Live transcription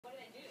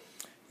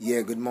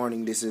Yeah, good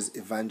morning. This is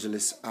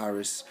Evangelist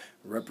Aris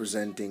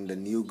representing the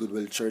New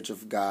Goodwill Church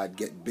of God,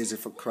 Get Busy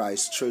for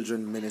Christ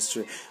Children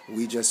Ministry.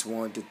 We just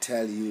want to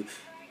tell you,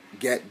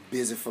 get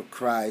busy for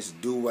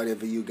Christ, do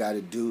whatever you got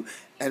to do.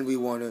 And we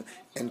want to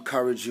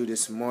encourage you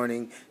this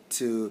morning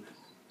to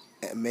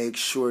make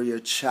sure your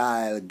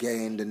child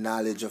gain the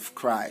knowledge of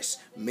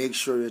Christ. Make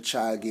sure your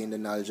child gain the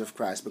knowledge of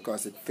Christ,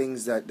 because the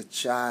things that the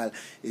child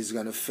is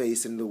going to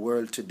face in the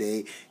world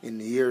today, in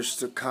the years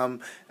to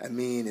come,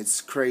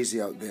 it's crazy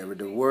out there.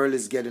 The world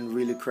is getting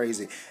really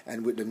crazy.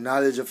 And with the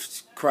knowledge of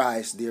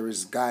Christ, there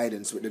is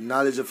guidance. With the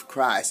knowledge of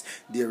Christ,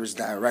 there is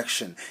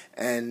direction.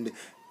 And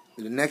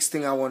the next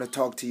thing I want to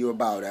talk to you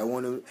about, I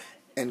want to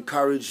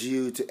encourage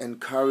you to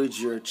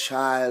encourage your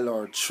child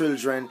or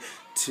children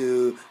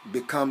to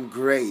become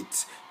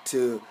great,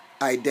 to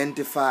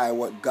identify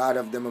what God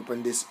have them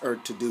upon this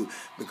earth to do,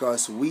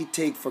 because we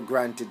take for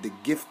granted the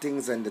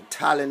giftings and the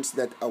talents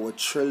that our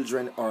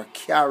children are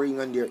carrying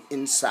on their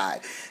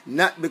inside.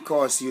 Not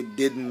because you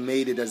didn't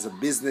made it as a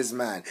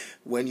businessman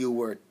when you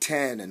were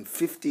 10 and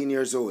 15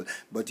 years old,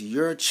 but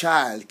your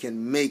child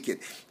can make it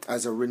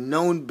as a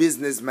renowned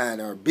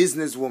businessman or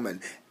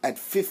businesswoman at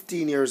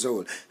 15 years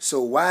old.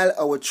 So while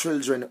our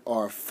children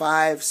are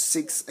 5,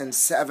 6, and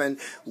 7,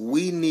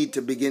 we need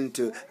to begin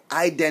to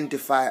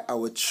identify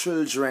our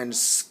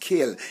children's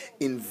skill,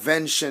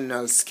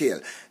 inventional skill,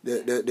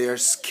 their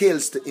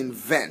skills to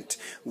invent.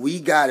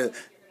 We got to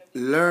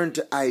learn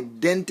to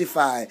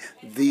identify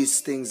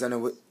these things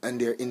on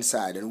their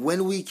inside. And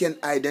when we can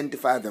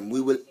identify them, we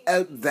will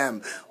help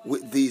them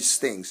with these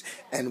things.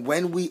 And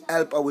when we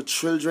help our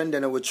children,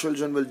 then our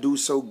children will do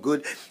so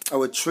good.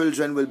 Our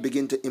children will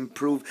begin to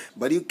improve.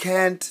 But you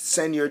can't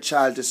send your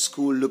child to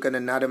school, look at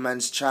another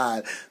man's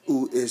child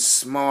who is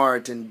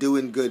smart and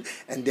doing good,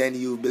 and then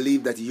you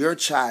believe that your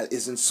child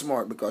isn't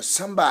smart because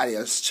somebody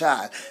else's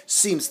child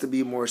seems to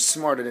be more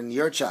smarter than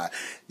your child.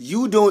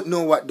 You don't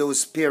know what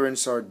those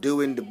parents are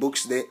doing, the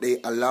books they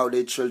allow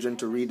their children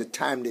to read, the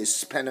time they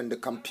spend on the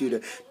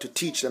computer to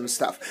teach them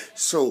stuff.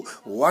 So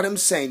what I'm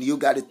saying, you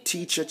got to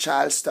teach your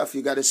child stuff.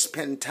 You got to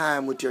spend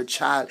time with your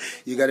child.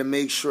 You got to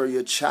make sure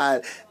your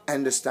child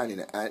understanding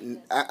it.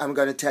 And I'm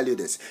going to tell you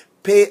this.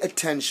 Pay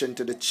attention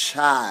to the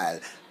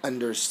child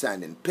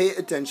understanding. Pay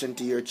attention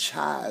to your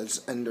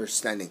child's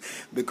understanding,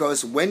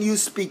 because when you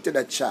speak to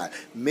that child,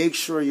 make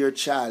sure your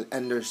child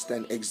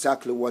understands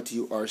exactly what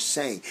you are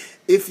saying.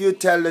 If you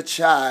tell the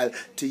child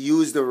to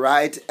use the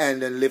right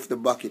hand and lift the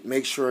bucket,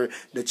 make sure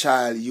the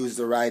child use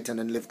the right hand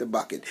and lift the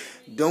bucket.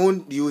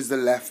 Don't use the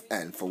left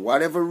hand for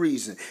whatever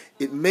reason.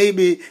 It may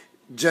be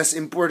just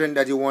important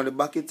that you want the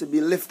bucket to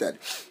be lifted.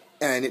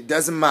 And it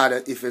doesn't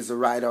matter if it's the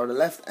right or the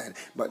left hand.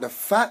 But the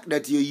fact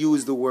that you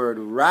use the word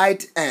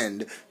right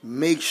hand,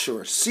 make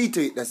sure, see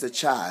to it that the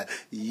child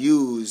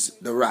use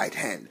the right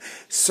hand.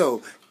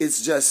 So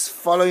it's just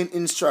following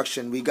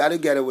instruction. We got to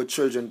get our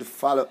children to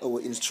follow our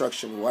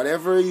instruction.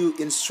 Whatever you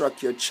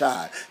instruct your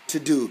child to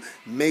do,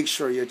 make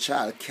sure your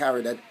child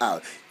carry that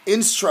out.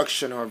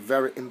 Instruction are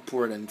very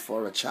important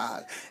for a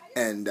child.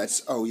 And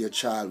that's how your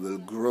child will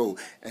grow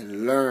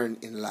and learn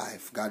in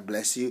life. God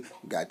bless you.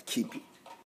 God keep you.